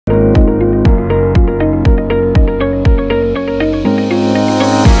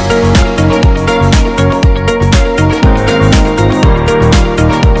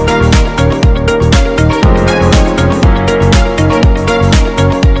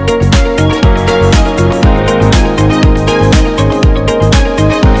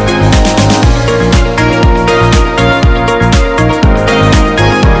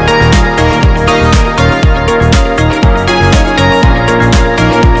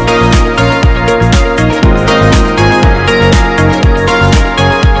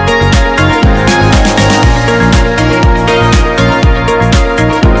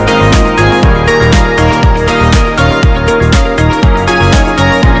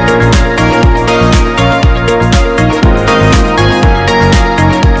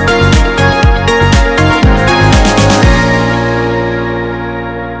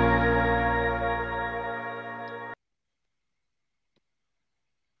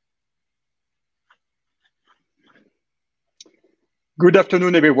Good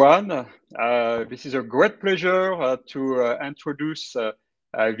afternoon, everyone. This is a great pleasure to introduce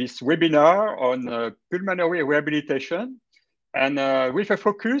this webinar on pulmonary rehabilitation and with a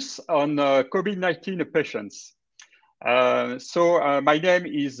focus on COVID-19 patients. My name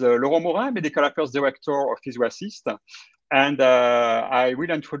is Laurent Morin, Medical Affairs Director of PhysioAssist, and I will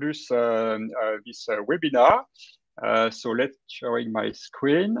introduce this webinar. So let's showing my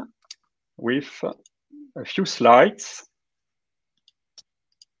screen with a few slides.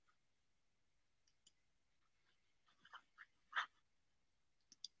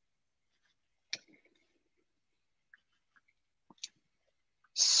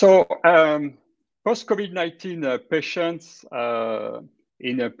 So post-COVID-19 patients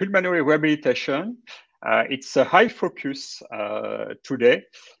in pulmonary rehabilitation, it's a high focus today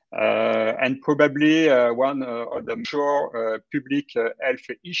and probably one of the major public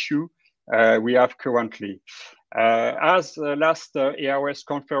health issue we have currently. As last ARS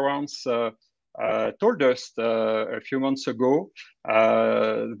conference told us a few months ago,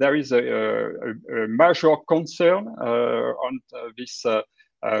 there is a major concern on this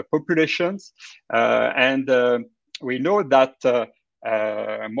populations, and we know that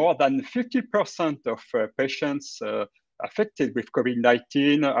more than 50% of patients affected with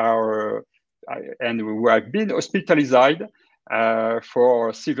COVID-19 are and who have been hospitalized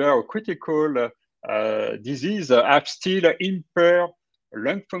for severe or critical disease have still impaired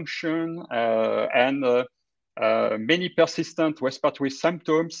lung function and many persistent respiratory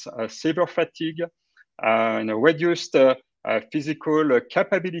symptoms, severe fatigue, and reduced physical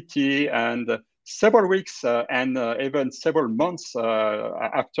capability, and several weeks and even several months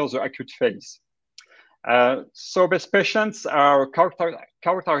after the acute phase. So these patients are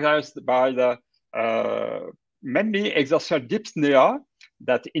characterized by the mainly exertional dyspnea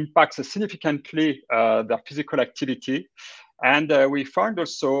that impacts significantly their physical activity. And we find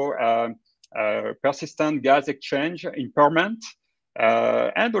also persistent gas exchange impairment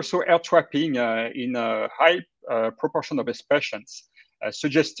and also air trapping in a high proportion of these patients,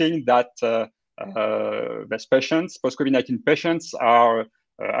 suggesting that these patients, post-COVID-19 patients, are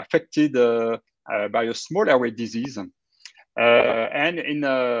affected by a small airway disease. And in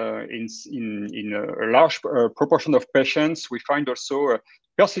a large proportion of patients, we find also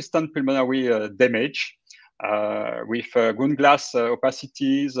persistent pulmonary damage with ground glass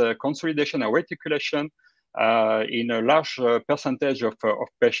opacities, consolidation and reticulation in a large percentage of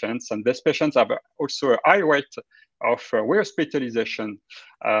patients. And these patients have also a high rate of rehospitalization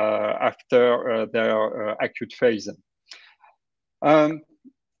after their acute phase.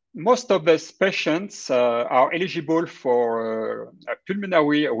 Most of these patients are eligible for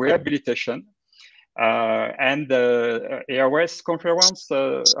pulmonary rehabilitation. And the ARS conference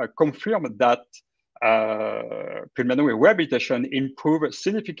confirmed that pulmonary rehabilitation improves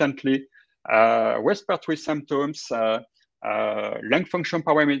significantly respiratory symptoms, lung function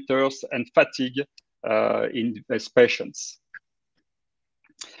parameters, and fatigue in these patients.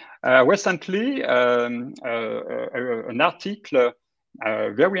 Recently, an article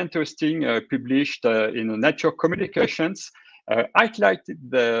very interesting published in Nature Communications highlighted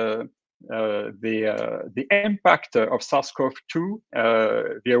the impact of SARS-CoV-2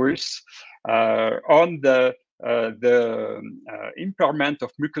 virus on the impairment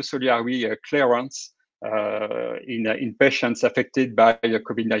of mucociliary clearance in patients affected by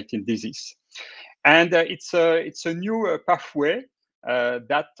COVID-19 disease. And it's a new pathway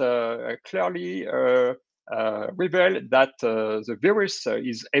that clearly reveal that the virus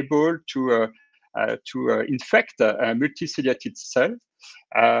is able to infect a multiciliated cell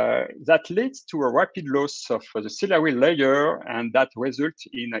that leads to a rapid loss of the ciliary layer, and that results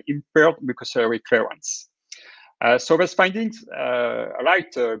in impaired mucociliary clearance. So these findings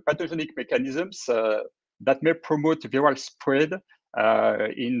highlight pathogenic mechanisms that may promote viral spread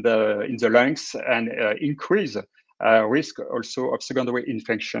in the lungs and increase risk also of secondary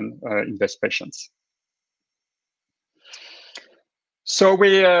infection in these patients. So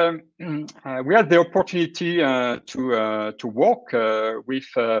we had the opportunity to work with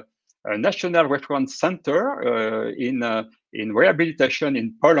a national reference center in rehabilitation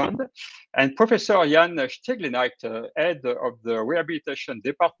in Poland, and Professor Jan Ściegleniak, head of the rehabilitation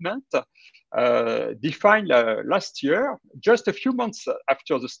department, defined last year, just a few months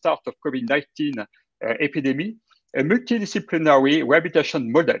after the start of COVID-19 epidemic, a multidisciplinary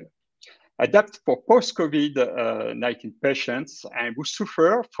rehabilitation model adapted for post-COVID-19 patients and who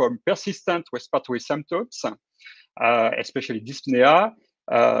suffer from persistent respiratory symptoms, especially dyspnea,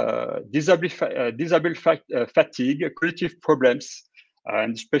 disabling fatigue, cognitive problems,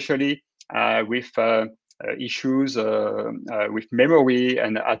 and especially with issues with memory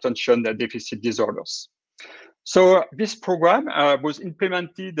and attention deficit disorders. So this program was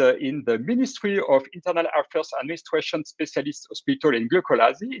implemented in the Ministry of Internal Affairs Administration Specialist Hospital in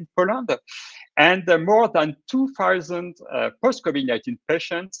Glucholazy in Poland. And more than 2,000 post-COVID-19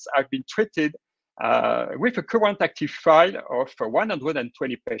 patients have been treated with a current active file of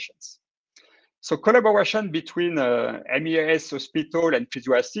 120 patients. So collaboration between MEAS Hospital and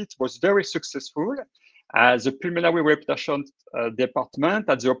PhysioAssist was very successful. The Pulmonary Rehabilitation department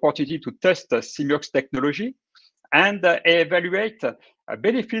had the opportunity to test Simeox technology and evaluate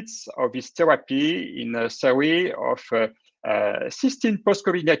benefits of this therapy in a series of 16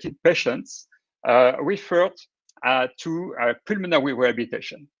 post-COVID-19 patients referred to pulmonary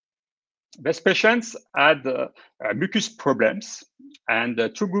rehabilitation. These patients had mucus problems, and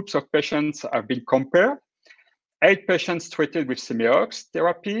two groups of patients have been compared. 8 patients treated with Simeox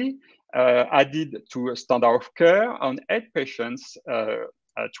therapy added to standard of care, and 8 patients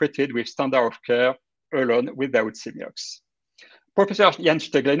treated with standard of care alone without Simeox. Professor Jens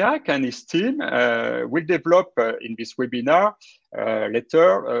Steglenak and his team will develop in this webinar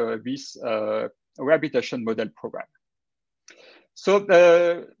later this rehabilitation model program. So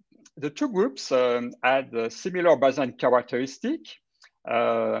the two groups had similar baseline characteristics,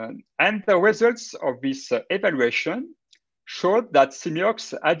 and the results of this evaluation showed that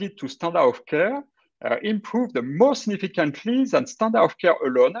Simeox added to standard of care improved more significantly than standard of care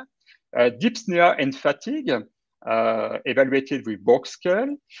alone dyspnea and fatigue, evaluated with Borg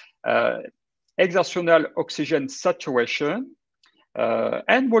scale, exertional oxygen saturation,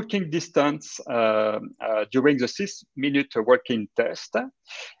 and walking distance during the 6-minute walking test,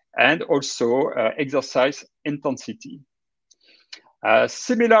 and also exercise intensity.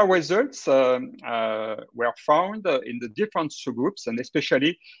 Similar results were found in the different subgroups, and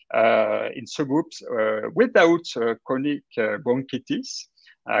especially in subgroups without chronic bronchitis.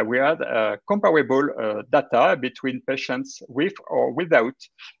 We had comparable data between patients with or without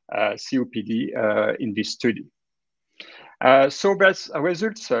COPD in this study. So those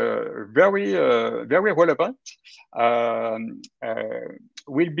results very relevant,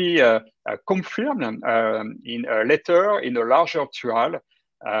 will be confirmed later in a larger trial,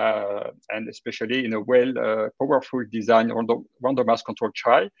 and especially in a powerful design randomized control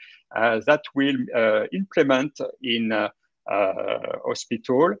trial that will implement in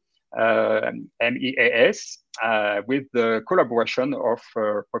hospital MEAS with the collaboration of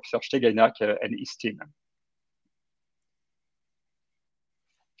Professor Steglenak and his team.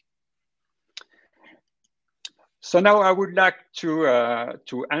 So now I would like to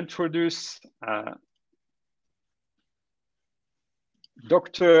introduce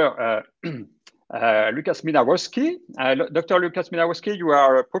Dr. Lukasz Minarowski. Dr. Lukasz Minarowski, you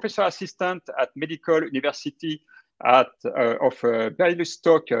are a professor assistant at Medical University of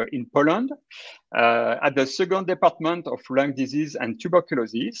Białystok in Poland, at the second department of lung disease and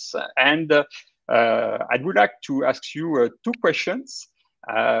tuberculosis. And I would like to ask you 2 questions.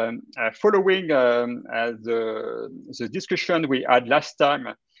 Following the discussion we had last time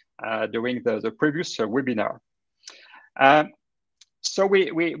during the previous webinar. So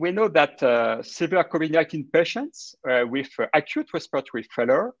we know that severe COVID-19 patients with acute respiratory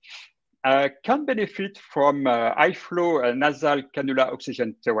failure can benefit from high-flow nasal cannula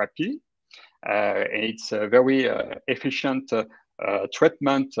oxygen therapy. It's a very efficient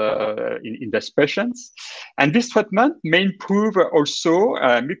treatment in these patients. And this treatment may improve also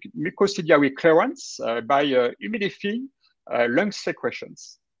mucociliary clearance by humidifying lung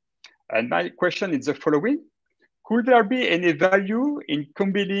secretions. And my question is the following: could there be any value in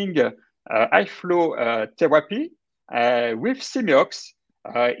combining high-flow therapy with Simeox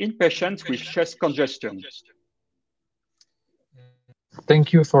in patients with chest congestion?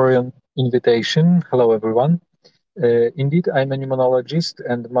 Thank you for your invitation. Hello, everyone. Indeed, I'm an immunologist,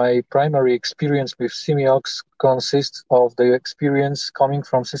 and my primary experience with Simeox consists of the experience coming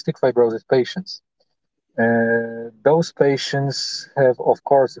from cystic fibrosis patients. Those patients have, of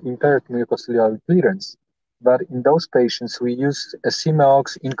course, impaired mucociliary clearance, but in those patients, we use a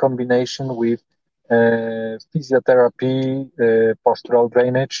Simeox in combination with physiotherapy, postural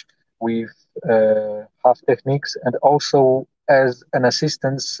drainage, with HAF techniques, and also as an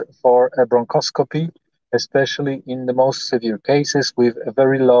assistance for a bronchoscopy, especially in the most severe cases with a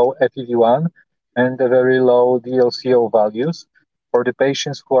very low FEV1 and a very low DLCO values for the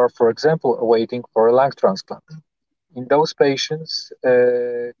patients who are, for example, awaiting for a lung transplant. In those patients,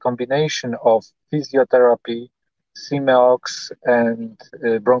 a combination of physiotherapy, Simeox, and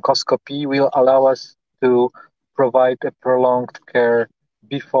bronchoscopy will allow us to provide a prolonged care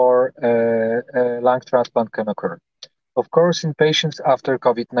before a lung transplant can occur. Of course, in patients after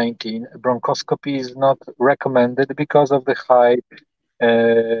COVID-19, bronchoscopy is not recommended because of the high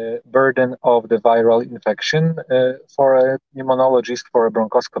burden of the viral infection for a pulmonologist, for a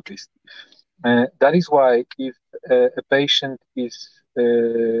bronchoscopist. That is why if a patient is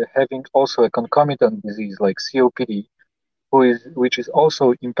having also a concomitant disease like COPD, which is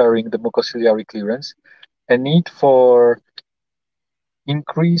also impairing the mucociliary clearance, a need for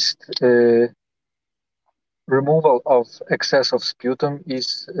increased removal of excess of sputum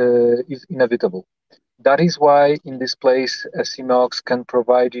is inevitable. That is why in this place, Simeox can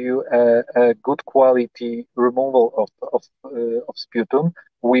provide you a good quality removal of sputum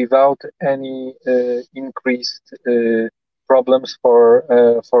without any increased problems for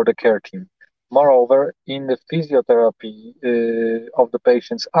the care team. Moreover, in the physiotherapy of the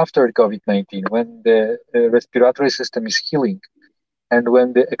patients after COVID-19, when the respiratory system is healing, and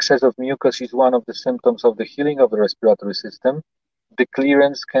when the excess of mucus is one of the symptoms of the healing of the respiratory system, the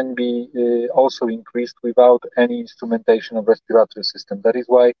clearance can be also increased without any instrumentation of respiratory system. That is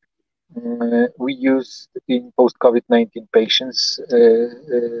why we use in post-COVID-19 patients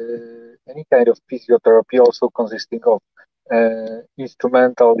any kind of physiotherapy, also consisting of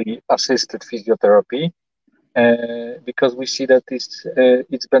instrumentally assisted physiotherapy, because we see that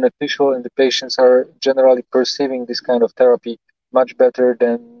it's beneficial, and the patients are generally perceiving this kind of therapy much better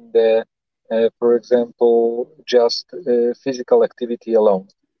than the, for example, just physical activity alone.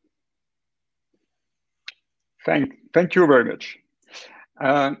 Thank you very much.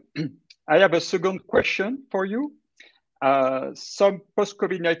 I have a second question for you. Some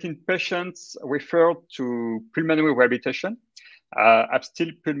post-COVID-19 patients referred to pulmonary rehabilitation have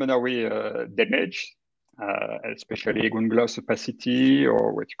still pulmonary damage, especially glomerular opacity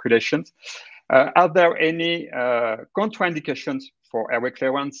or reticulations. Are there any contraindications for airway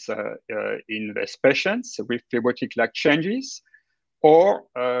clearance in these patients with fibrotic-like changes? Or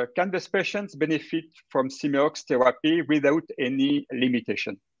can these patients benefit from Simeox therapy without any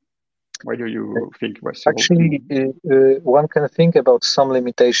limitation? What do you think? Actually, one can think about some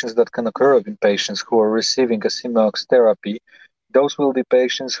limitations that can occur in patients who are receiving a Simeox therapy. Those will be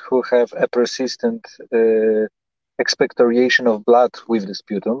patients who have a persistent expectoration of blood with the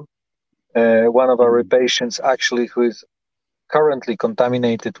sputum. One of our patients, actually, who is currently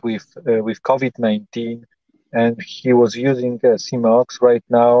contaminated with COVID-19, and he was using Simeox right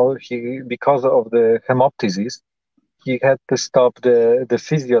now. Because of the hemoptysis, he had to stop the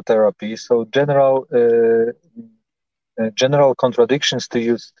physiotherapy. So general contradictions to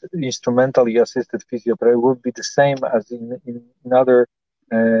use instrumentally assisted physiotherapy would be the same as in other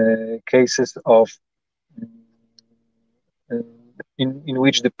cases of in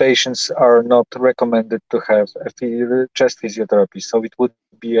which the patients are not recommended to have a chest physiotherapy. So it would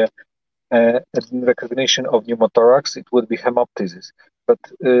be a recognition of pneumothorax, it would be hemoptysis. But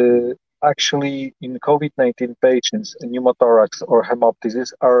actually, in COVID-19 patients, pneumothorax or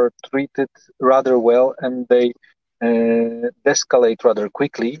hemoptysis are treated rather well, and they escalate rather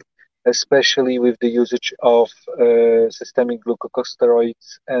quickly, especially with the usage of systemic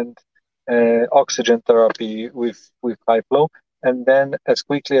glucocorticosteroids and oxygen therapy with high flow. And then, as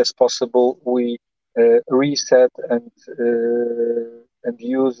quickly as possible, we reset and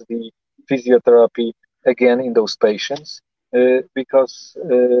use the physiotherapy again in those patients, because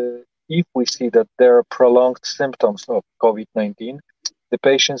if we see that there are prolonged symptoms of COVID-19, the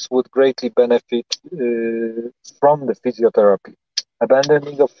patients would greatly benefit from the physiotherapy.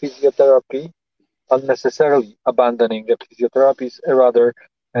 Abandoning of physiotherapy, unnecessarily abandoning the physiotherapy, is a rather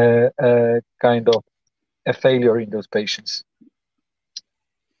kind of a failure in those patients.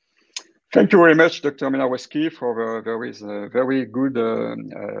 Thank you very much, Dr. Minarowski, for very good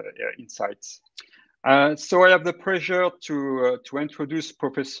insights. So I have the pleasure to introduce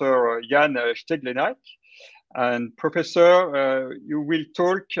Professor Jan SZCZEGIELNIAK. And Professor, you will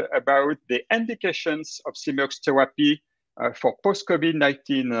talk about the indications of Simeox therapy for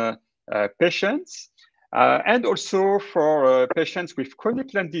post-COVID-19 patients, and also for patients with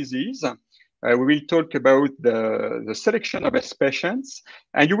chronic lung disease. We will talk about the selection of these patients,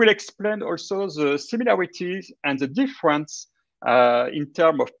 and you will explain also the similarities and the difference in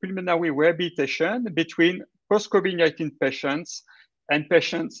terms of pulmonary rehabilitation between post-COVID-19 patients and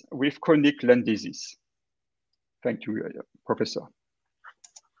patients with chronic lung disease. Thank you, Professor.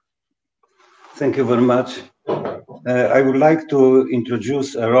 Thank you very much. I would like to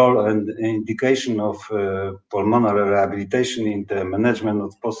introduce a role and indication of pulmonary rehabilitation in the management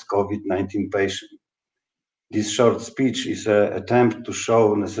of post-COVID-19 patients. This short speech is an attempt to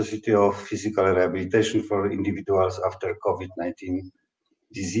show necessity of physical rehabilitation for individuals after COVID-19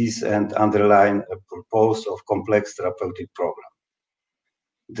 disease and underline a purpose of complex therapeutic program.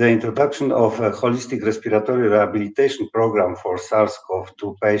 The introduction of a holistic respiratory rehabilitation program for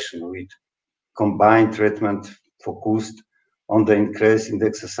SARS-CoV-2 patients with combined treatment focused on the increase in the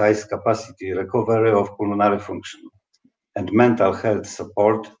exercise capacity, recovery of pulmonary function, and mental health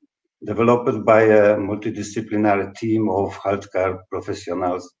support, developed by a multidisciplinary team of healthcare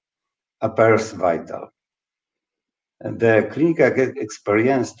professionals, appears vital. And the clinical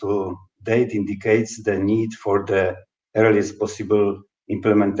experience to date indicates the need for the earliest possible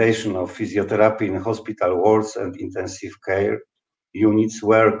implementation of physiotherapy in hospital wards and intensive care units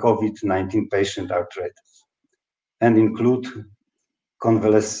where COVID-19 patients are treated, and include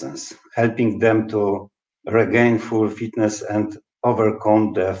convalescence, helping them to regain full fitness and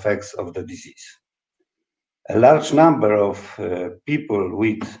overcome the effects of the disease. A large number of people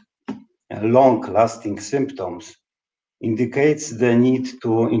with long-lasting symptoms indicates the need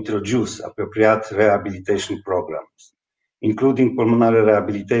to introduce appropriate rehabilitation programs, including pulmonary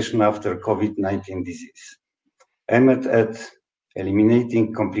rehabilitation after COVID-19 disease, aimed at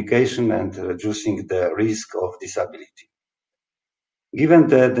eliminating complications and reducing the risk of disability. Given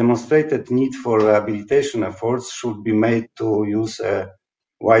the demonstrated need for rehabilitation, efforts should be made to use a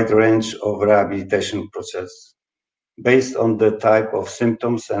wide range of rehabilitation processes based on the type of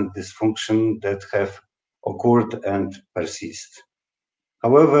symptoms and dysfunction that have occurred and persist.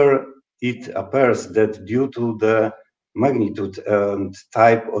 However, it appears that due to the magnitude and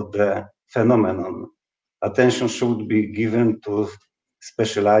type of the phenomenon, attention should be given to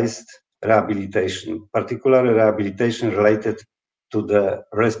specialized rehabilitation, particularly rehabilitation related to the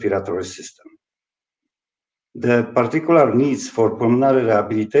respiratory system. The particular needs for pulmonary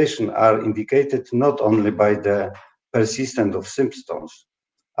rehabilitation are indicated not only by the persistence of symptoms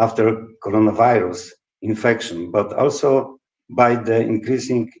after coronavirus infection, but also by the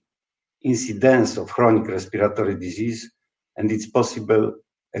increasing incidence of chronic respiratory disease and its possible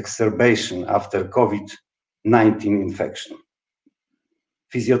exacerbation after COVID-19 infection.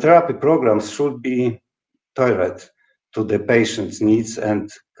 Physiotherapy programs should be tailored to the patient's needs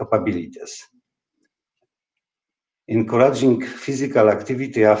and capabilities. Encouraging physical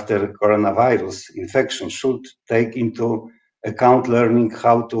activity after coronavirus infection should take into account learning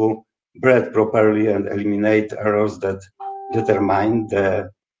how to breathe properly and eliminate errors that determine the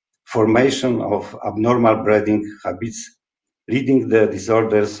formation of abnormal breathing habits, leading the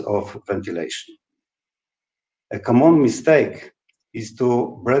disorders of ventilation. A common mistake is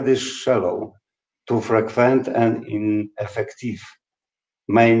to breathe shallow, too frequent and ineffective,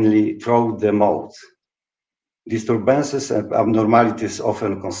 mainly through the mouth. Disturbances and abnormalities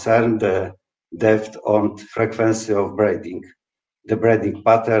often concern the depth and frequency of breathing, the breathing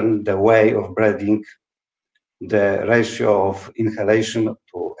pattern, the way of breathing, the ratio of inhalation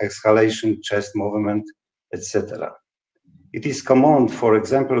to exhalation, chest movement, etc. It is common, for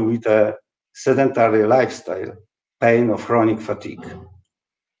example, with a sedentary lifestyle, pain or chronic fatigue.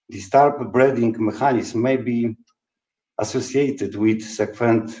 Disturbed breathing mechanism may be associated with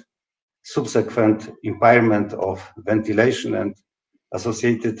subsequent impairment of ventilation and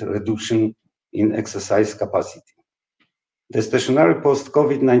associated reduction in exercise capacity. The stationary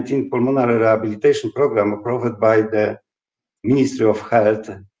post-COVID-19 pulmonary rehabilitation program approved by the Ministry of Health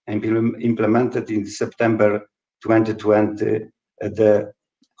and implemented in September 2020 at the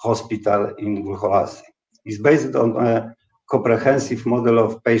hospital in Glucholazy is based on a comprehensive model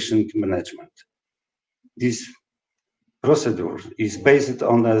of patient management. This procedure is based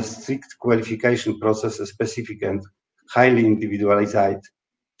on a strict qualification process, a specific and highly individualized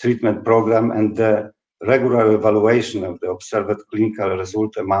treatment program, and the regular evaluation of the observed clinical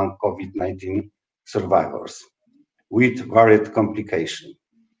result among COVID-19 survivors with varied complications.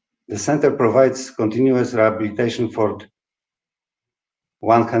 The center provides continuous rehabilitation for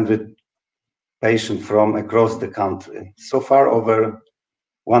 100 patients from across the country. So far, over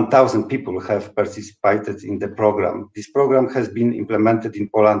 1,000 people have participated in the program. This program has been implemented in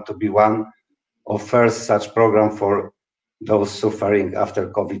Poland to be one of first such programs for those suffering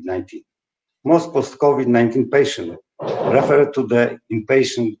after COVID-19. Most post-COVID-19 patients referred to the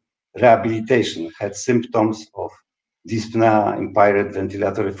inpatient rehabilitation had symptoms of dyspnea, impaired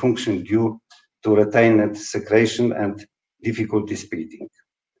ventilatory function due to retained secretion and difficulties breathing.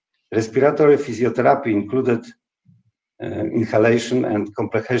 Respiratory physiotherapy included inhalation and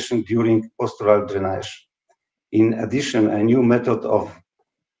compression during postural drainage. In addition, a new method of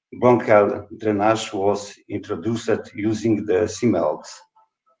bronchial drainage was introduced using the Simeox,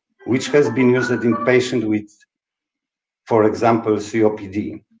 which has been used in patients with, for example,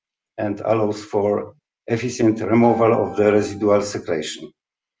 COPD, and allows for efficient removal of the residual secretion.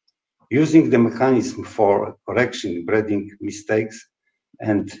 Using the mechanism for correction breathing mistakes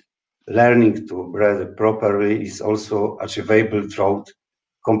and learning to breathe properly is also achievable through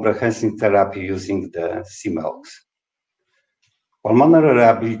comprehensive therapy using the Simeox. Pulmonary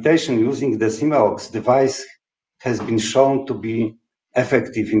rehabilitation using the Simeox device has been shown to be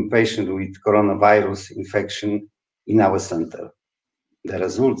effective in patients with coronavirus infection in our center. The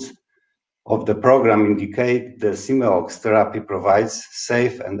results of the program indicate the Simeox therapy provides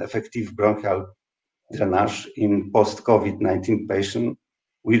safe and effective bronchial drainage in post-COVID-19 patients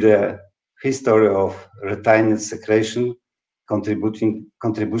with a history of retained secretion, contributing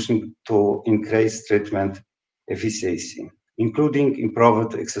to increased treatment efficiency, including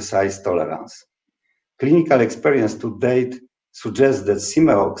improved exercise tolerance. Clinical experience to date suggests that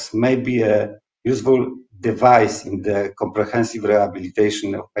Simeox may be a useful device in the comprehensive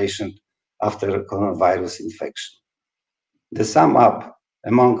rehabilitation of patients after coronavirus infection. The sum up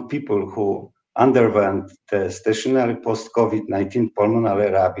among people who underwent the stationary post-COVID-19 pulmonary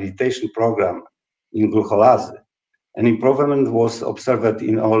rehabilitation program in Glucholazy, an improvement was observed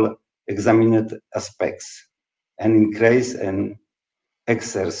in all examined aspects, an increase in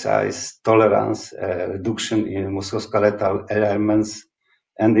exercise tolerance, reduction in musculoskeletal elements,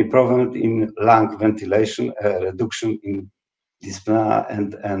 and improvement in lung ventilation, reduction in dyspnea,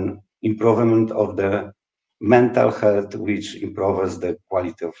 and an improvement of the mental health, which improves the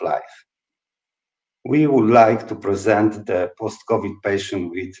quality of life. We would like to present the post-COVID patient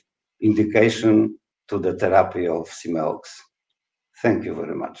with indication to the therapy of Simeox. Thank you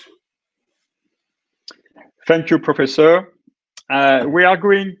very much. Thank you, Professor. We are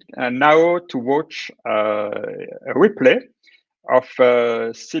going now to watch a replay of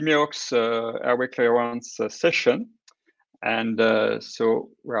Simeox airway clearance session. And so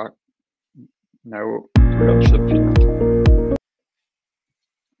we are now to launch the film.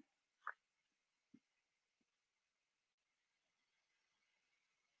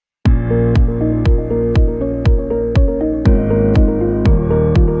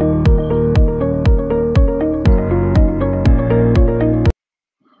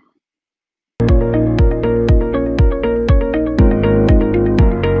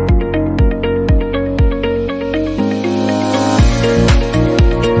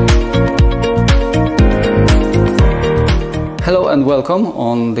 Hello and welcome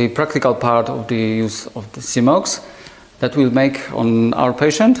on the practical part of the use of the Simeox that we'll make on our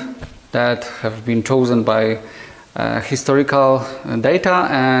patient that have been chosen by historical data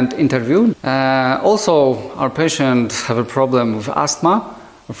and interview. Also, our patient have a problem with asthma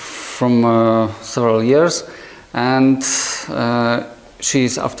from several years, and she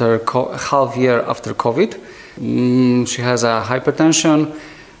is after half year after COVID. She has a hypertension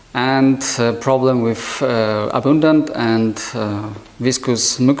and problem with abundant and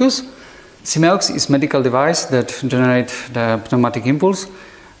viscous mucus. Simeox is medical device that generate the pneumatic impulse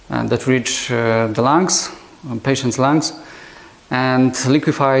that reach the lungs, patient's lungs, and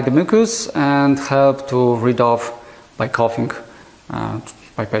liquefy the mucus and help to rid off by coughing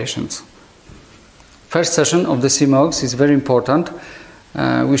by patients. First session of the Simeox is very important.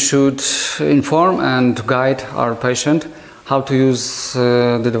 We should inform and guide our patient how to use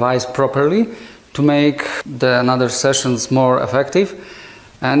the device properly to make the another sessions more effective,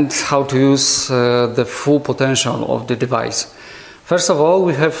 and how to use the full potential of the device. First of all,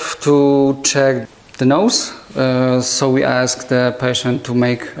 we have to check the nose, so we ask the patient to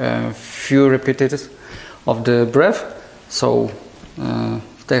make a few repeats of the breath. So,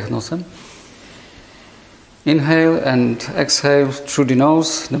 wdech nosem. Inhale and exhale through the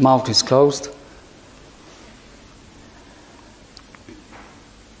nose, the mouth is closed.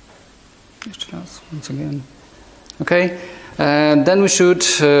 Once again. Okay, then we should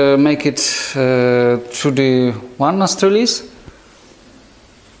make it through the one nostrils.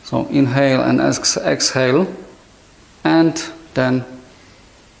 So inhale and exhale, and then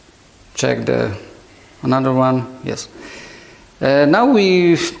check the another one. Yes. Now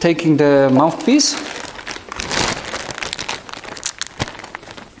we taking the mouthpiece.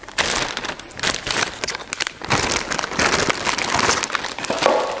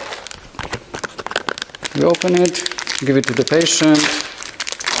 We open it, give it to the patient.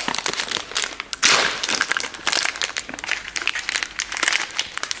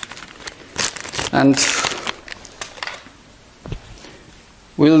 And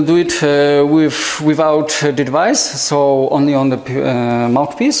we'll do it without the device, so only on the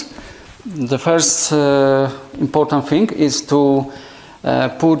mouthpiece. The first important thing is to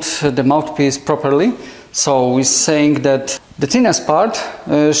put the mouthpiece properly. So we're saying that the thinnest part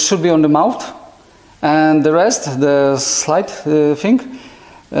should be on the mouth, and the rest, the slight thing,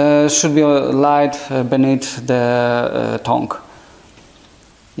 should be light beneath the tongue.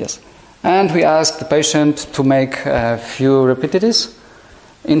 Yes. And we ask the patient to make a few repetitions.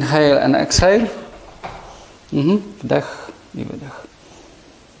 Inhale and exhale. Wdech i wydech.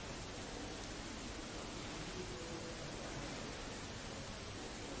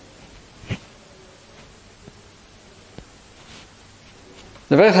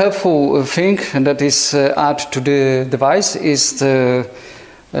 The very helpful thing that is added to the device is the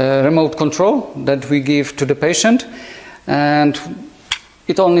remote control that we give to the patient, and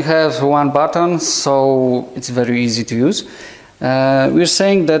it only has one button, so it's very easy to use. We're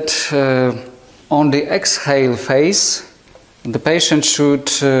saying that on the exhale phase, the patient should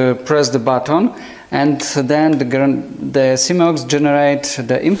press the button, and then the Simeox generate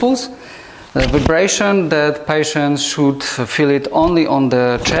the impulse. The vibration that patients should feel it only on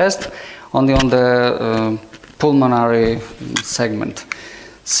the chest, only on the pulmonary segment.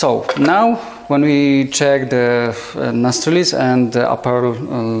 So now when we check the nostrils and the upper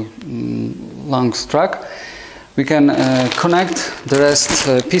lungs tract, we can connect the rest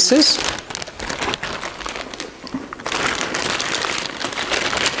pieces.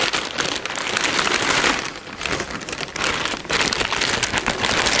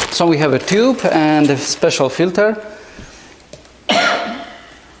 So we have a tube and a special filter.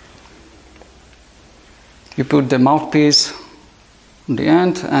 You put the mouthpiece on the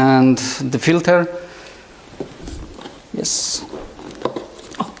end and the filter. Yes.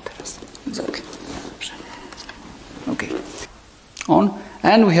 Oh, exactly. Okay. On.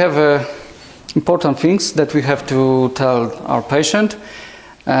 And we have important things that we have to tell our patient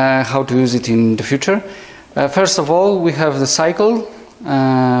how to use it in the future. First of all, we have the cycle.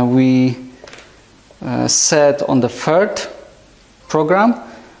 We set on the third program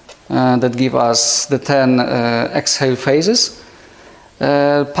that give us the 10 exhale phases.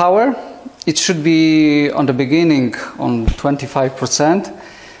 Power, it should be on the beginning on 25%,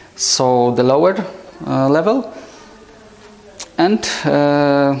 so the lower level. And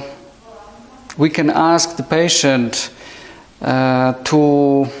we can ask the patient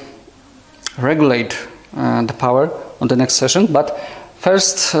to regulate the power on the next session, but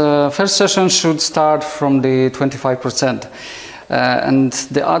first session should start from the 25%, and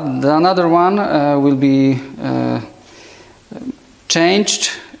the another one will be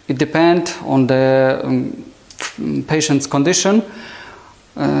changed. It depends on the patient's condition,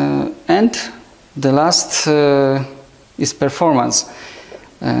 and the last is performance.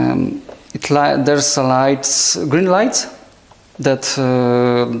 There's green lights that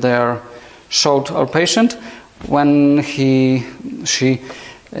they are showed our patient when she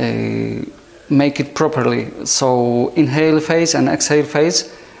make it properly. So inhale phase and exhale phase,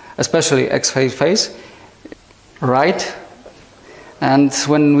 especially exhale phase, right. And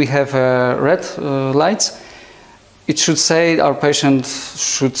when we have red lights, it should say our patient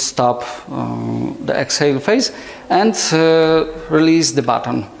should stop the exhale phase and release the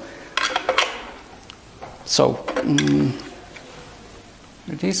button. So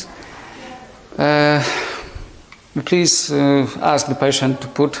it is. Please ask the patient to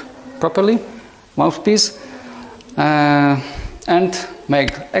put properly mouthpiece and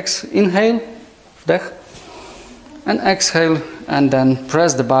make inhale, wdech, and exhale, and then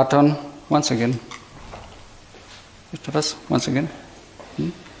press the button once again. Once again.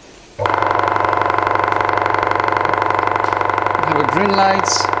 We have a green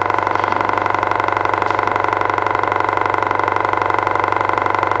lights.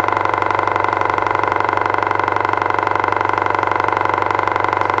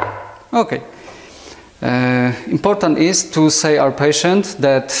 Okay. Important is to say our patient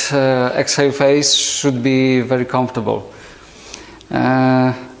that exhale phase should be very comfortable.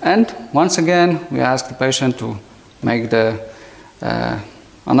 And once again, we ask the patient to make the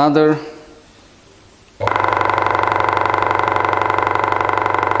another.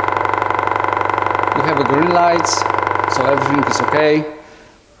 We have a green lights, so everything is okay.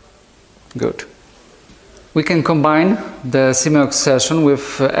 Good. We can combine the Simeox session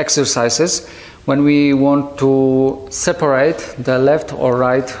with exercises when we want to separate the left or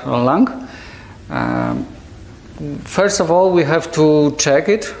right lung. First of all, we have to check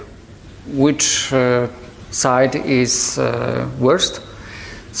it, which side is worst.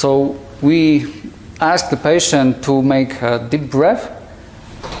 So we ask the patient to make a deep breath.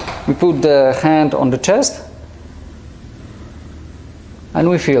 We put the hand on the chest and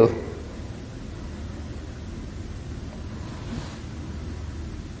we feel.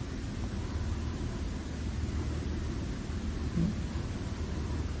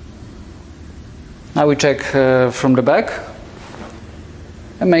 Now we check from the back.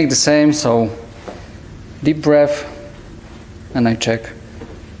 I make the same, so deep breath, and I check.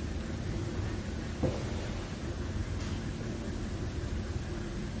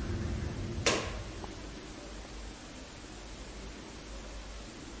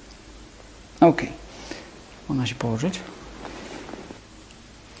 Okay, można się położyć.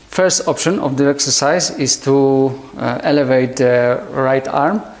 First option of the exercise is to elevate the right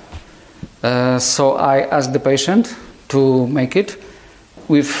arm. So I ask the patient to make it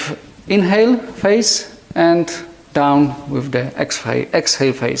with inhale phase and down with the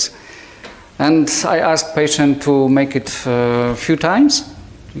exhale phase. And I ask patient to make it a few times,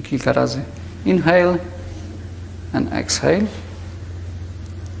 kilka razy. Inhale and exhale.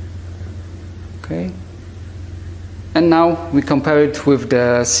 Okay. And now we compare it with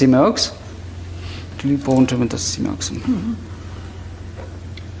the Simeox. Czyli połączymy to z Simeoxem.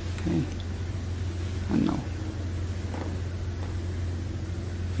 Okay. And now.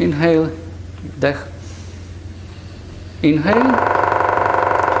 Inhale, wdech. Inhale.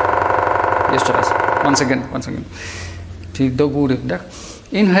 Jeszcze raz. Once again. Czyli do góry wdech.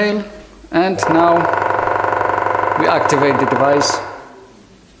 Inhale. And now we activate the device.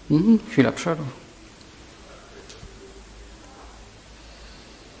 Chwila przerwy.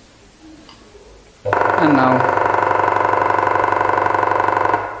 And now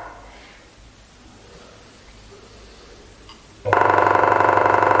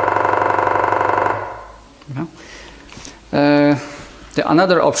the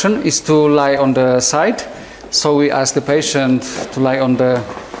another option is to lie on the side. So we ask the patient to lie on the,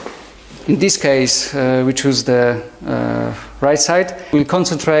 in this case we choose the right side. We'll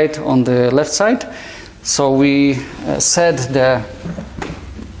concentrate on the left side. So we set the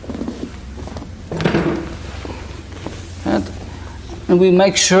head and we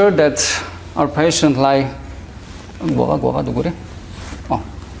make sure that our patient lie głowa do góry.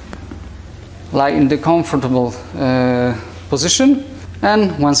 Lie in the comfortable position,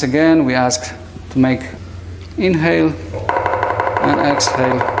 and once again we ask to make inhale and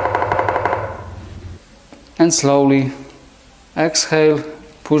exhale, and slowly exhale,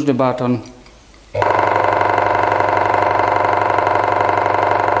 push the button.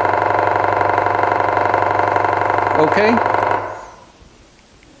 Okay,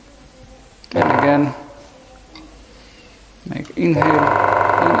 and again make inhale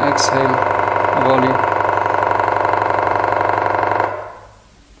and exhale.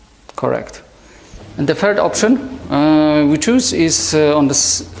 Correct. And the third option we choose is on the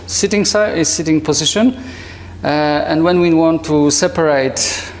sitting position. And when we want to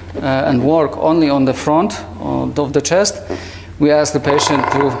separate and work only on the front of the chest, we ask the patient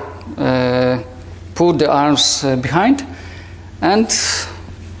to put the arms behind, and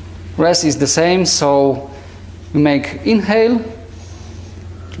rest is the same. So we make inhale,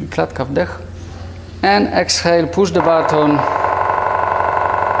 klatka wdech, and exhale, push the button.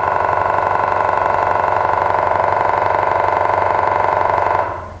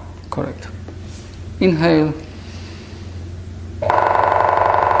 Correct. Inhale.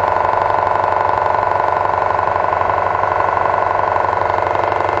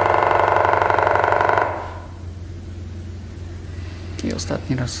 I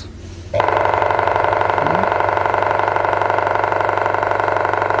ostatni raz.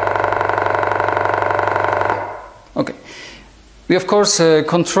 Okay. We of course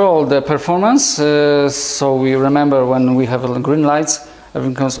control the performance, so we remember when we have green lights,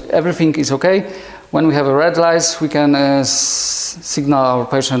 everything is okay. When we have a red lights, we can signal our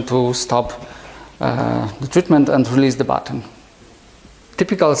patient to stop the treatment and release the button.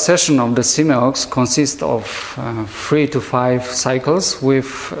 Typical session of the Simeox consists of 3 to 5 cycles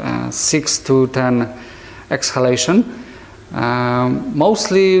with 6 to 10 exhalation.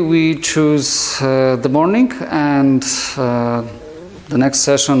 Mostly we choose the morning and the next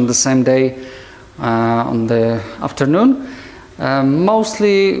session the same day on the afternoon.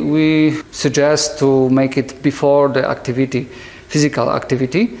 Mostly we suggest to make it before the activity, physical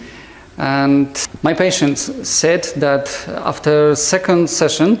activity. And my patient said that after second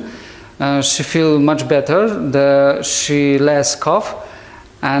session she feel much better, she less cough,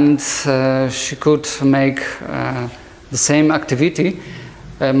 and she could make the same activity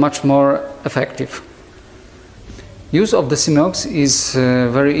much more effective. Use of the Simeox is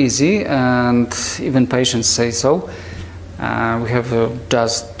very easy, and even patients say so. We have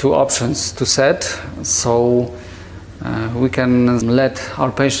just 2 options to set, so we can let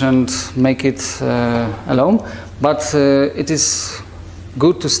our patient make it alone, but it is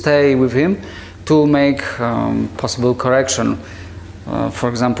good to stay with him to make possible correction. For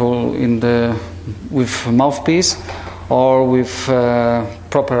example, with mouthpiece or with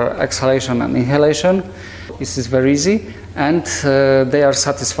proper exhalation and inhalation. This is very easy, and they are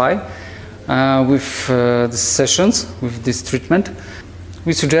satisfied with the sessions, with this treatment.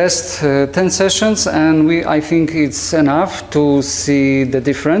 We suggest 10 sessions, and I think it's enough to see the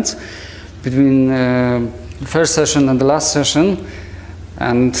difference between the first session and the last session.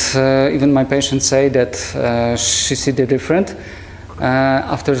 And even my patients say that she see the difference.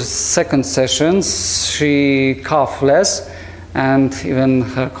 After the second session, she coughed less, and even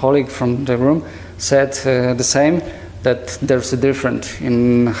her colleague from the room said the same, that there's a difference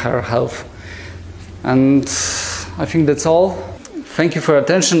in her health. And I think that's all. Thank you for your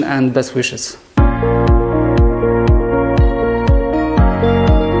attention and best wishes.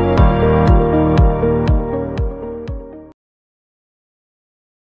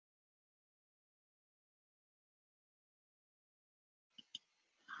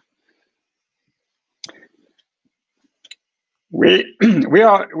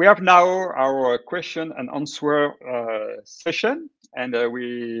 We have now our question and answer session, and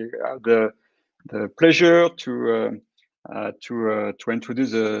we have the pleasure to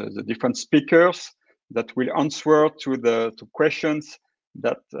introduce the different speakers that will answer to questions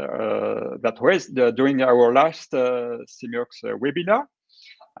that raised during our last Simeox webinar.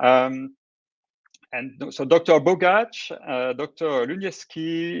 And so Dr. Bogac, Dr.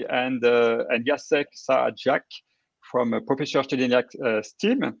 Lunieski, and SZCZEGIELNIAK from Professor SZCZEGIELNIAK's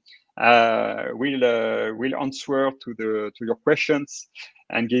team will answer to your questions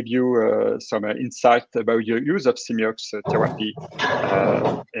and give you some insight about the use of Simeox therapy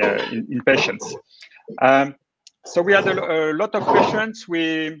in patients. So we had a lot of questions.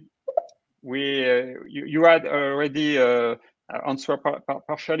 You had already answered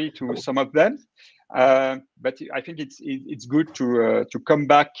partially to some of them, but I think it's good to come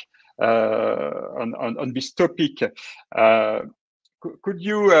back on this topic. Could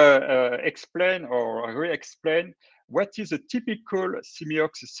you explain or re-explain what is a typical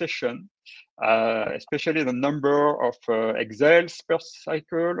Simeox session, especially the number of exhales per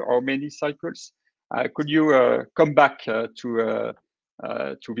cycle or many cycles? Could you come back to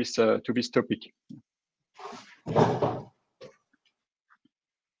this topic?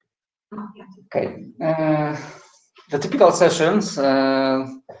 Okay. The typical sessions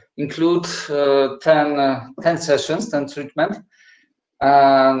include 10 sessions, 10 treatment.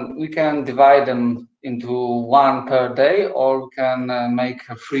 We can divide them into one per day, or we can make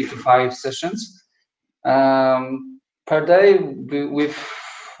 3 to 5 sessions per day with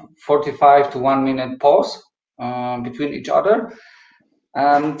 45 to 1 minute pause between each other.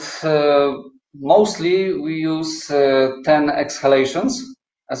 And mostly we use 10 exhalations,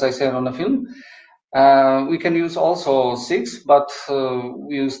 as I said on the film. We can use also 6, but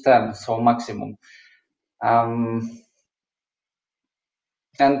we use 10, so maximum.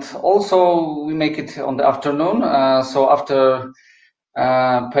 And also we make it on the afternoon. So after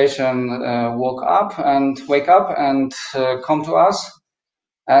patient wake up and come to us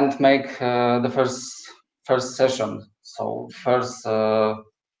and make the first session. So first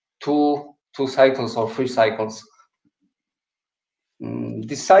two cycles or 3 cycles.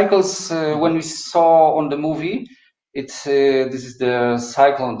 These cycles, when we saw on the movie, this is the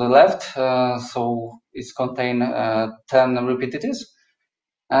cycle on the left, so it's contain 10 repetitives.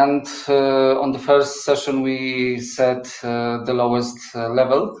 And on the first session, we set the lowest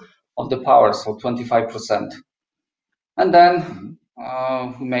level of the power, so 25%. And then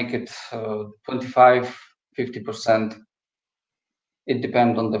we make it 25, 50%. It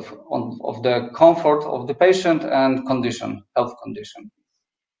depends on the comfort of the patient and health condition.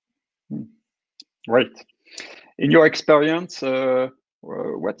 Right. In your experience,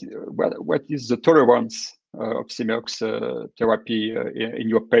 what is the tolerance of Simeox therapy in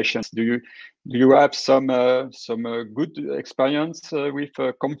your patients? Do you have some good experience with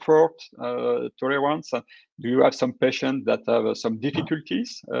comfort tolerance? Do you have some patients that have some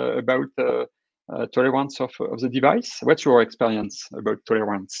difficulties about tolerance of the device? What's your experience about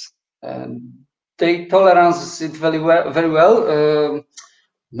tolerance? They tolerance it very well.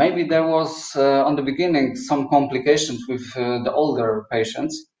 Maybe there was on the beginning some complications with the older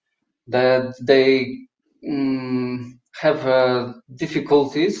patients, that they have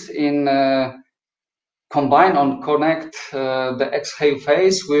difficulties in combine and connect the exhale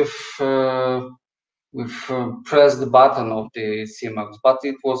phase with press the button of the Simeox, but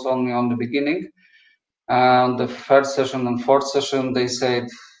it was only on the beginning. And the third session and fourth session, they said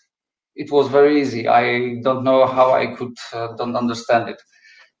it was very easy. I don't know how I could don't understand it.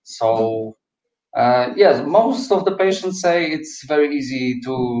 So yes, most of the patients say it's very easy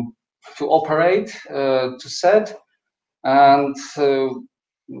to operate, to set, and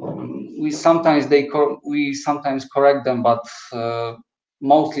we sometimes correct them, but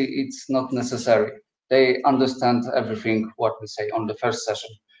mostly it's not necessary. They understand everything what we say on the first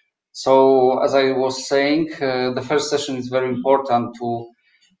session. So as I was saying, the first session is very important to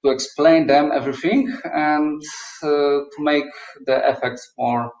explain them everything and to make the effects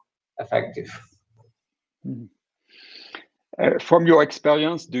more effective. From your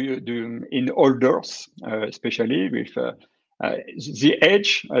experience, do you in elders, especially with the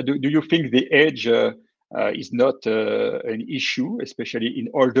age, do you think the age is not an issue, especially in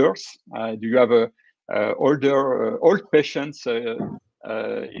elders? Do you have old patients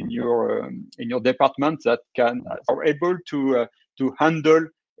in your department that are able to handle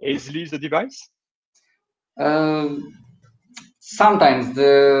easily the device? Sometimes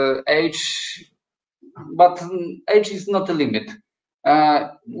the age, but age is not a limit.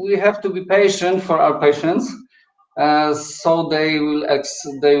 We have to be patient for our patients, so they will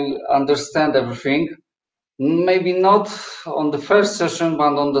understand everything. Maybe not on the first session,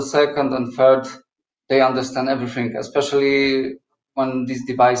 but on the second and third, they understand everything, especially when this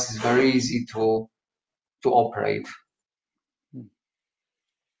device is very easy to operate.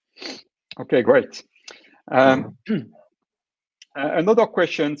 Okay, great. Another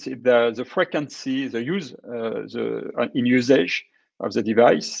question is the frequency, the use, in usage of the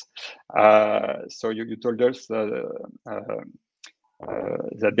device. So you told us that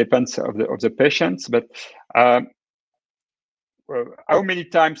depends of the patients, but how many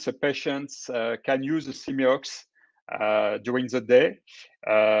times the patients can use the Simeox during the day,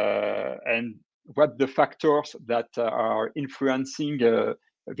 and what the factors that are influencing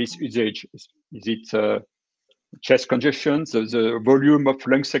this usage? Is it chest congestion, the volume of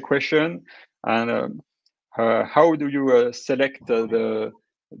lung secretion, and how do you select the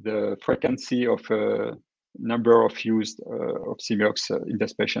frequency of number of use of Simeox in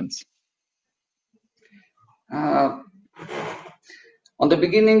these patients? On the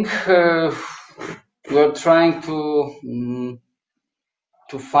beginning, we are trying to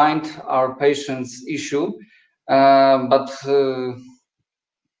find our patient's issue, but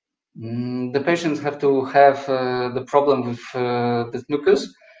the patients have to have the problem with the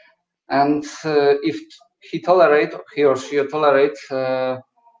mucus, and if he or she tolerate the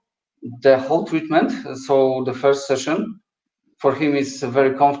whole treatment, so the first session for him is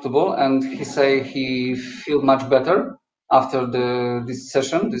very comfortable, and he say he feel much better after this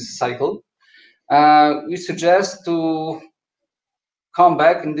session, this cycle. We suggest to come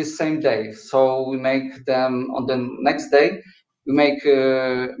back in this same day, so we make them on the next day. We make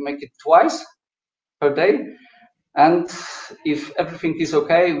it twice per day, and if everything is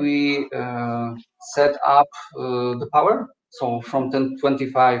okay, we set up the power, so from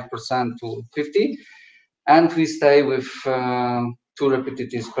 25% to 50%, and we stay with 2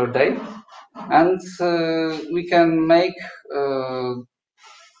 repetitions per day, and we can make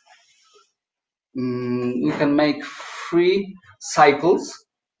 3 cycles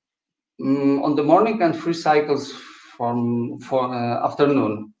on the morning and 3 cycles for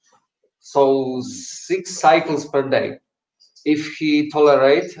afternoon, so 6 cycles per day. If he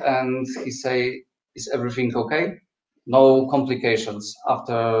tolerate and he say, is everything okay, no complications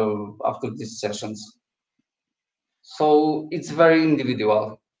after these sessions. So it's very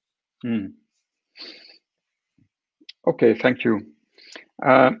individual. Okay, thank you.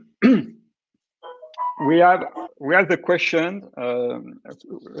 We have the question,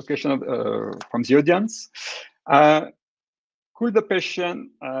 a question from the audience. Could the patient,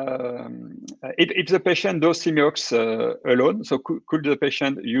 if the patient does Simeox alone, so could the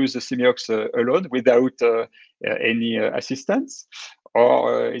patient use the Simeox alone without any assistance,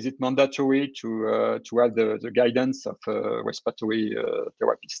 or is it mandatory to have the guidance of a respiratory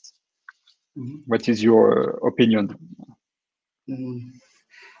therapist? What is your opinion?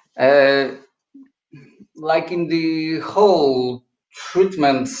 Like in the whole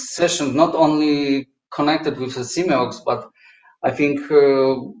treatment session, not only connected with the Simeox, but I think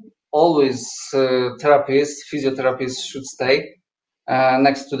always therapists, physiotherapists should stay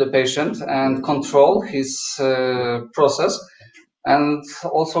next to the patient and control his process. And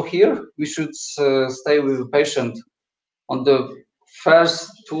also here, we should stay with the patient on the first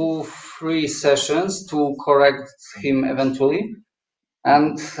 2-3 sessions to correct him eventually.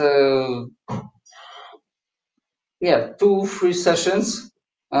 And 2-3 sessions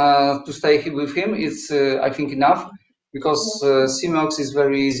to stay with him is, I think, enough, because Simeox is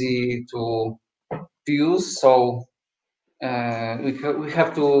very easy to use. So we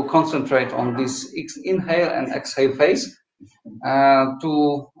have to concentrate on this inhale and exhale phase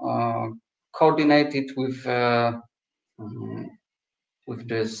to coordinate it with with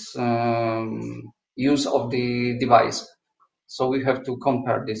this use of the device. So we have to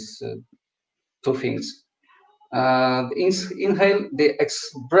compare these two things. Inhale the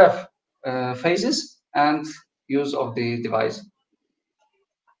breath phases and use of the device.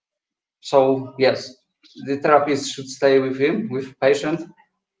 So yes, the therapist should stay with him, with patient,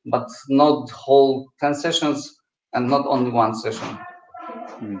 but not whole 10 sessions and not only one session.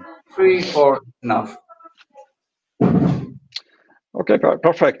 3, 4 enough. Okay,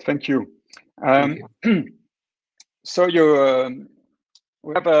 perfect. Thank you. Thank you. So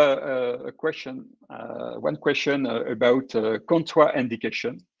we have a question, one question about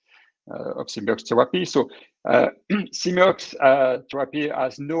contraindication of Simeox therapy. So Simeox therapy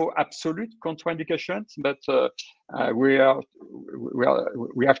has no absolute contraindications, but we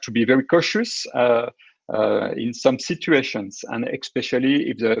have to be very cautious in some situations, and especially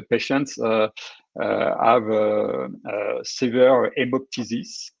if the patients have severe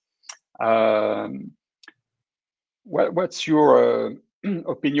hemoptysis. What's your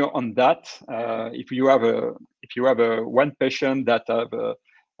opinion on that? If you have one patient that have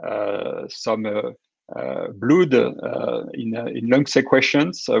some blood in lung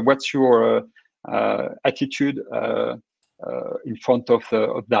secretions, what's your attitude in front of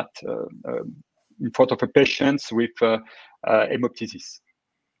that, in front of a patient with hemoptysis?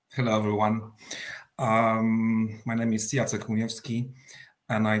 Hello, everyone. My name is SZCZEGIELNIAK,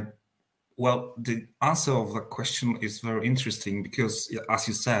 and well, the answer of the question is very interesting because, as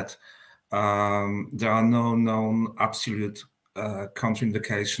you said, there are no known absolute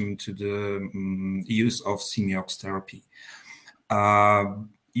contraindication to the use of Simeox therapy.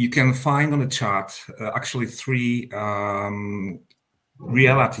 You can find on the chart actually 3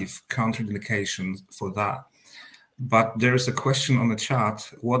 relative contraindications for that. But there is a question on the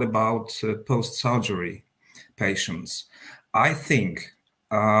chart, what about post-surgery patients? I think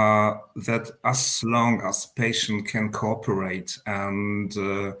that as long as patient can cooperate and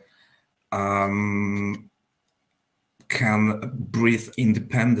can breathe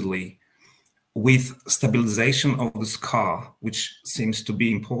independently with stabilization of the scar, which seems to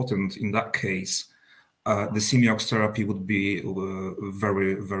be important in that case, the Simeox therapy would be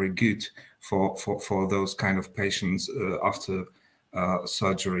very, very good for those kind of patients after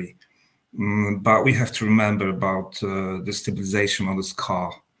surgery. But we have to remember about the stabilization of the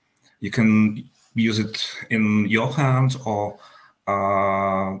scar. You can use it in your hand or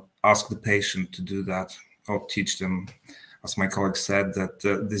ask the patient to do that or teach them. As my colleague said, that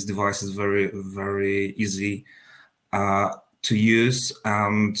this device is very, very easy to use,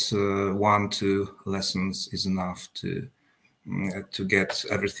 and 1-2 lessons is enough to get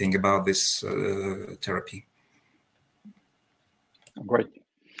everything about this therapy. Great.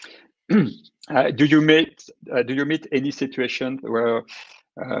 Do you meet any situation where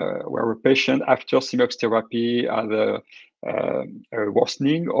a patient after Simeox therapy has a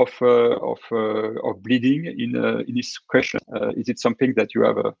worsening of bleeding in his question? Is it something that you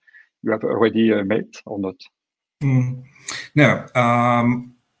have already met or not? No.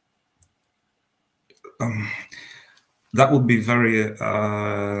 That would be very.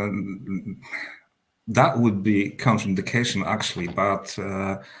 That would be contraindication actually, but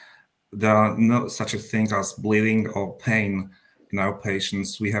there are no such a thing as bleeding or pain in our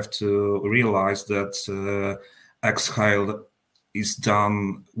patients. We have to realize that exhale is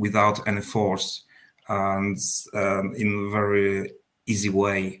done without any force and in a very easy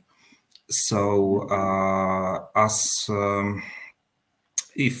way. So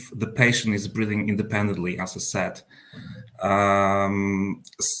if the patient is breathing independently, as I said, and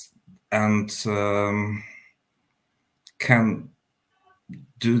can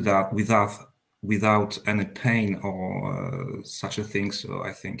do that without any pain or such a thing, so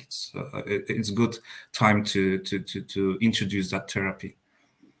I think it's a good time to introduce that therapy.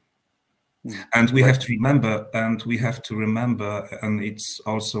 And we have to remember, and it's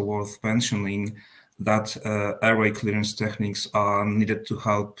also worth mentioning that airway clearance techniques are needed to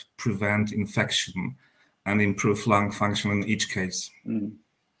help prevent infection and improve lung function in each case.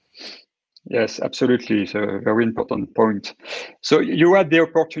 Yes, absolutely. It's a very important point. So you had the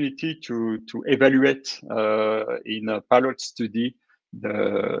opportunity to evaluate in a pilot study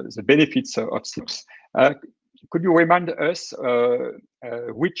the benefits of Simeox. Could you remind us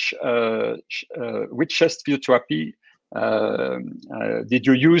which chest physiotherapy did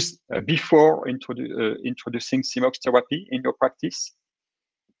you use before introducing Simeox therapy in your practice?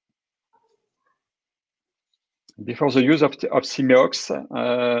 Before the use of Simeox,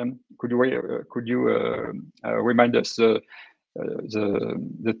 could you remind us the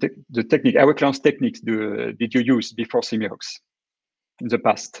technique, airway clearance techniques did you use before Simeox? in the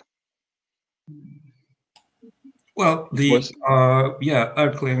past? Well,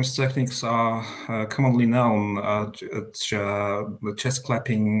 air clearance techniques are commonly known. Chest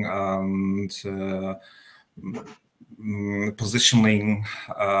clapping and positioning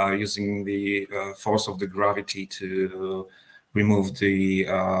using the force of the gravity to remove the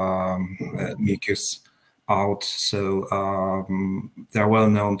mucus out. So they are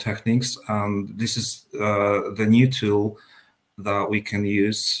well-known techniques, and this is the new tool that we can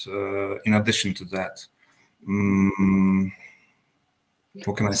use in addition to that.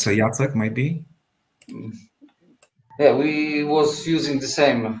 What can I say, Jacek, maybe? Yeah, we was using the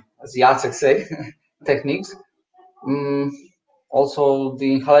same, as Jacek say, techniques. Also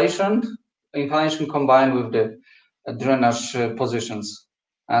the inhalation combined with the drainage positions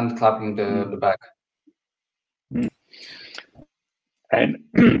and clapping the back. And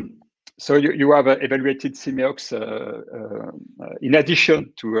so you have evaluated Simeox in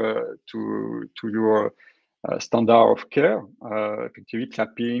addition to your standard of care, effectively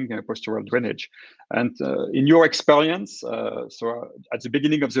clapping, postural drainage. And in your experience, so at the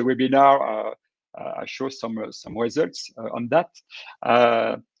beginning of the webinar, I showed some results on that.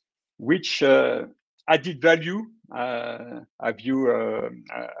 Which added value have you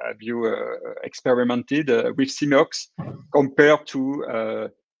experimented with Simeox compared to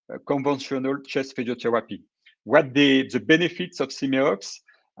conventional chest physiotherapy? What the benefits of Simeox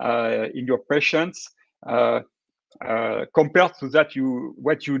in your patients compared to that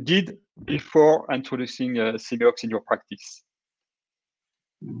what you did before introducing Simeox in your practice?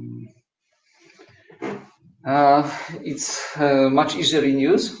 It's much easier in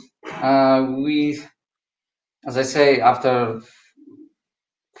use. As I say, after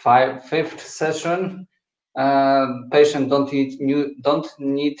fifth session, patient don't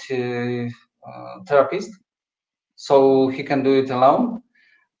need therapist, so he can do it alone,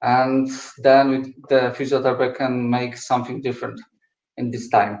 and then the physiotherapist can make something different in this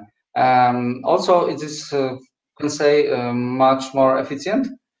time. Also, it is can say much more efficient,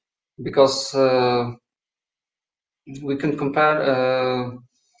 because we can compare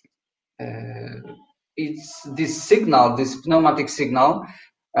it's this signal, this pneumatic signal,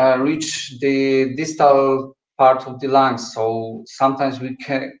 reach the distal part of the lungs. So sometimes we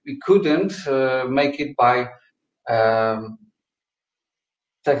couldn't make it by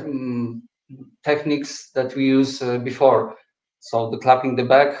techniques that we use before. So the clapping the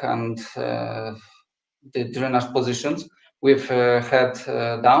back and the drainage positions with head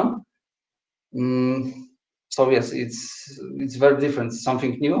down. So yes, it's very different,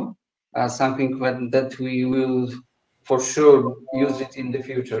 something new, something that we will for sure use it in the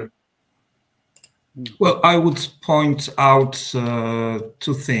future. Well, I would point out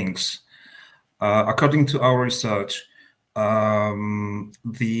two things. According to our research,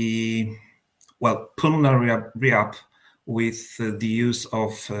 pulmonary rehab with the use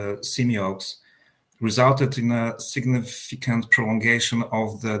of Simeox resulted in a significant prolongation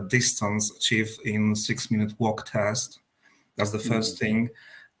of the distance achieved in 6-minute walk test. That's the first thing.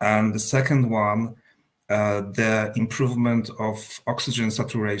 And the second one, the improvement of oxygen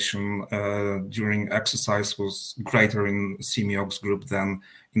saturation during exercise was greater in Simeox group than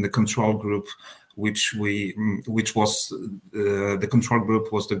in the control group, which was the control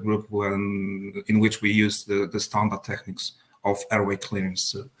group was the group in which we used the standard techniques of airway clearance.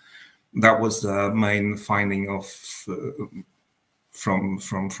 So that was the main finding of from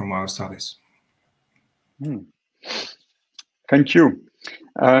our studies. Thank you.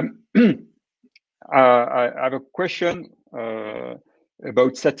 I have a question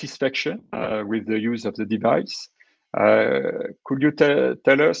about satisfaction with the use of the device. Could you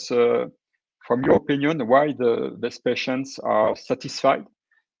tell us, from your opinion, why these patients are satisfied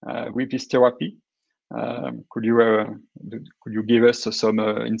with this therapy? Could you give us some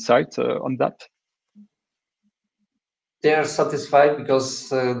insight on that? They are satisfied because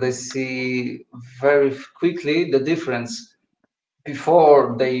they see very quickly the difference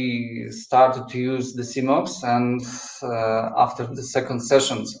before they started to use the Simeox and after the second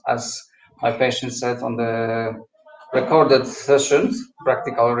sessions, as my patient said on the recorded sessions,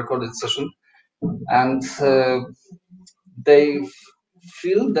 practical recorded session, and they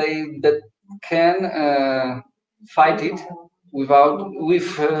feel that can fight it with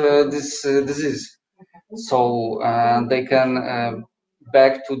this disease. So they can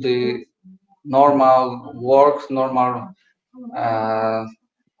back to the normal work,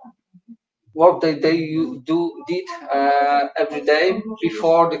 work they did every day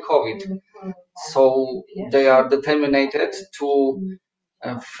before the COVID. So they are determined to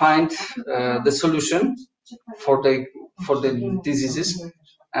find the solution for for the diseases,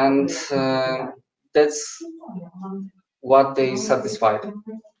 and that's what they satisfied.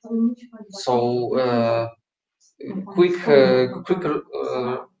 So quick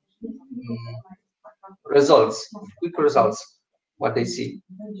results, what they see.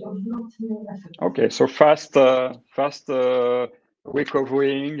 Okay, so fast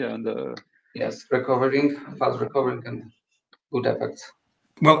recovering and yes, fast recovering and good effects.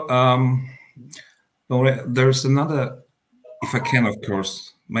 Well, there's another, if I can, of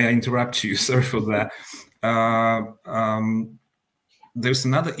course, may I interrupt you? Sorry for that. There's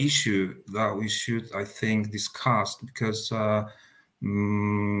another issue that we should, I think, discuss, because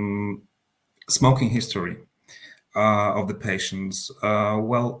smoking history of the patients.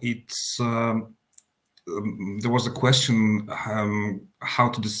 Well, it's there was a question how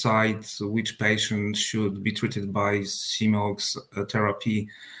to decide which patient should be treated by Simeox therapy.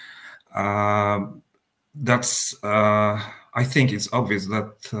 That's I think it's obvious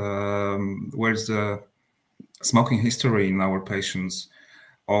that where's the smoking history in our patients,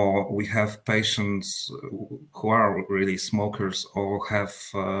 or we have patients who are really smokers or have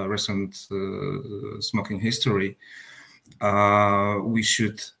recent smoking history, we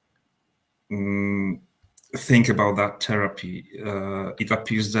should think about that therapy. It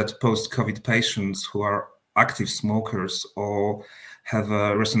appears that post-COVID patients who are active smokers or have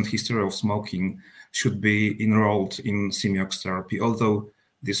a recent history of smoking should be enrolled in Simeox therapy, although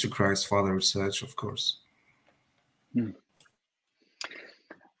this requires further research, of course. Do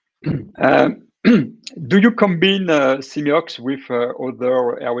you combine Simeox with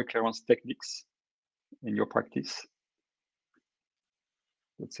other airway clearance techniques in your practice?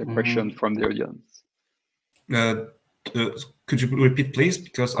 That's a question from the audience. Could you repeat, please?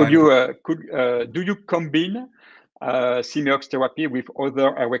 Because do you combine Simeox therapy with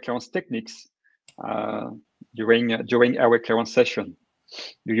other airway clearance techniques during airway clearance session?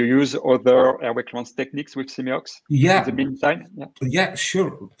 Do you use other airway clearance techniques with Simeox in the meantime? Yeah,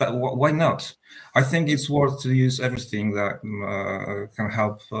 sure. But why not? I think it's worth to use everything that can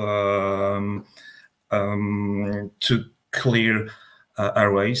help to clear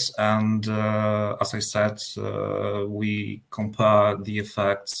airways. And as I said, we compare the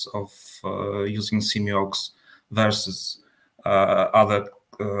effects of using Simeox versus other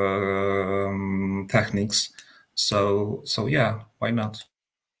techniques. So yeah, why not?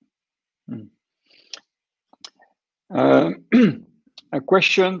 A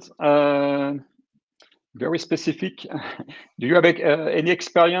question, very specific. Do you have any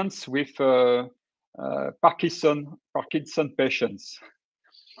experience with Parkinson patients?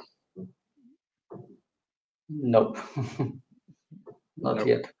 Nope, not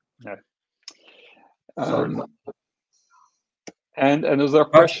yet. No. And another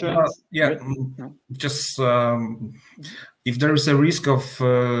question. Just if there is a risk of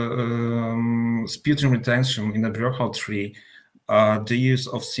sputum retention in the bronchial tree, the use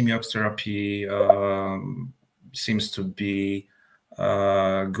of Simeox therapy seems to be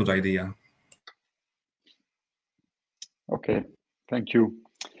a good idea. Okay, thank you.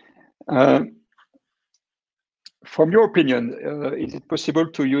 From your opinion, is it possible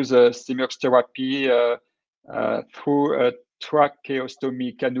to use Simeox therapy through a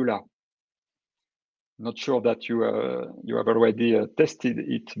tracheostomy cannula? Not sure that you have already tested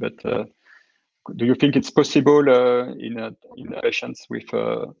it, but do you think it's possible in patients with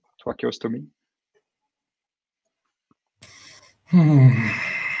tracheostomy?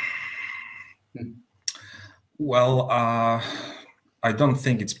 Well, I don't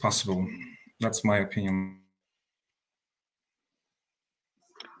think it's possible. That's my opinion.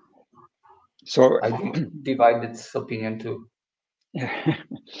 So I divide its opinion too.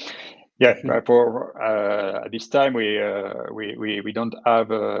 Yeah, for at this time we don't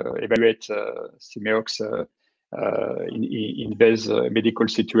have evaluate Simeox in these medical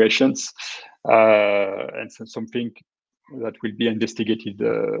situations, and so something that will be investigated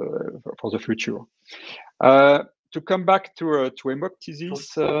for the future. To come back to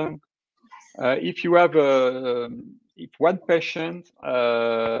hemoptysis, if you have if one patient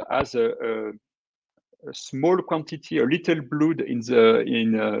has a small quantity, a little blood in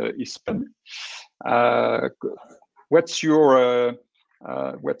his spen, what's your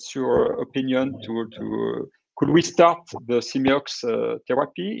opinion? Could we start the Simeox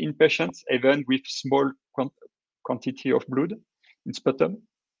therapy in patients even with small quantity of blood in sputum?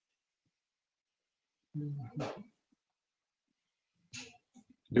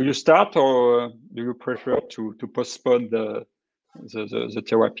 Do you start, or do you prefer to postpone the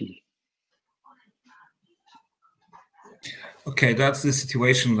therapy? Okay, that's the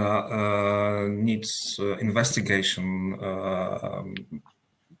situation that needs investigation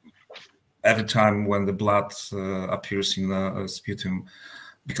every time when the blood appears in the sputum,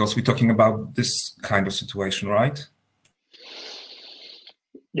 because we're talking about this kind of situation, right?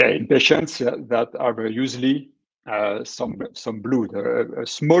 Yeah, in patients that are usually some blood, a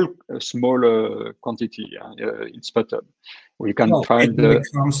small quantity in sputum. We can well, find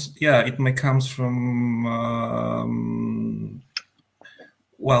it may comes from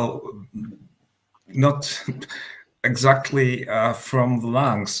well, not exactly from the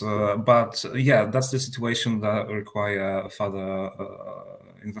lungs, but yeah, that's the situation that require further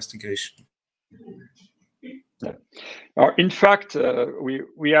investigation. Yeah. In fact,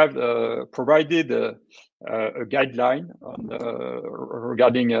 we have provided a guideline on,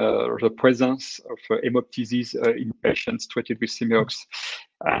 regarding the presence of hemoptysis in patients treated with Simeox.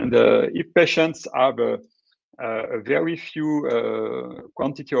 And if patients have a very few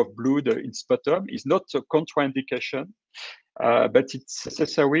quantity of blood in sputum, is not a contraindication, but it's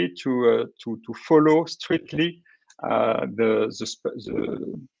necessary to follow strictly the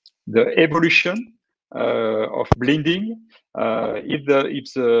evolution of bleeding. If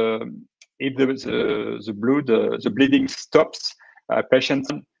the blood the bleeding stops, patients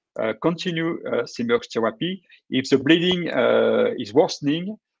continue Simeox therapy. If the bleeding is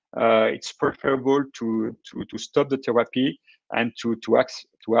worsening, it's preferable to stop the therapy and to ask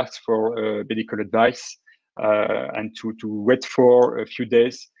for medical advice and to wait for a few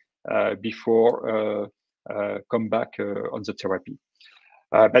days before come back on the therapy.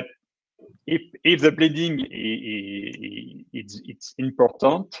 But if the bleeding it's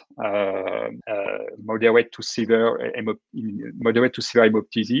important, moderate to severe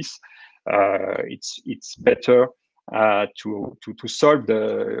hemoptysis, it's better to solve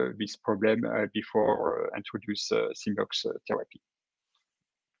this problem before introduce Simeox therapy.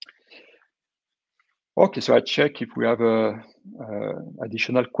 Okay, so I check if we have a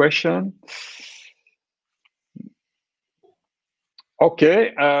additional question.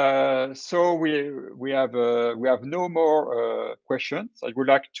 Okay, so we have no more questions. I would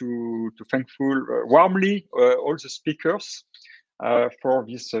like to thankful warmly all the speakers for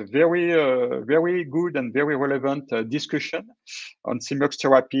this very good and very relevant discussion on Simeox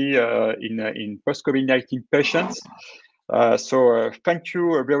therapy in post-COVID-19 patients. So thank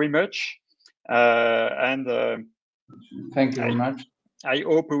you very much, and thank you very much. I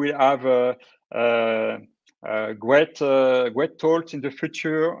hope we will have great talks in the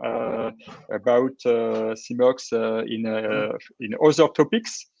future about Simeox in other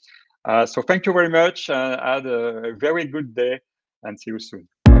topics. So thank you very much. Have a very good day and see you soon.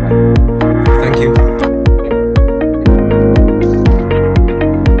 Bye-bye. Thank you.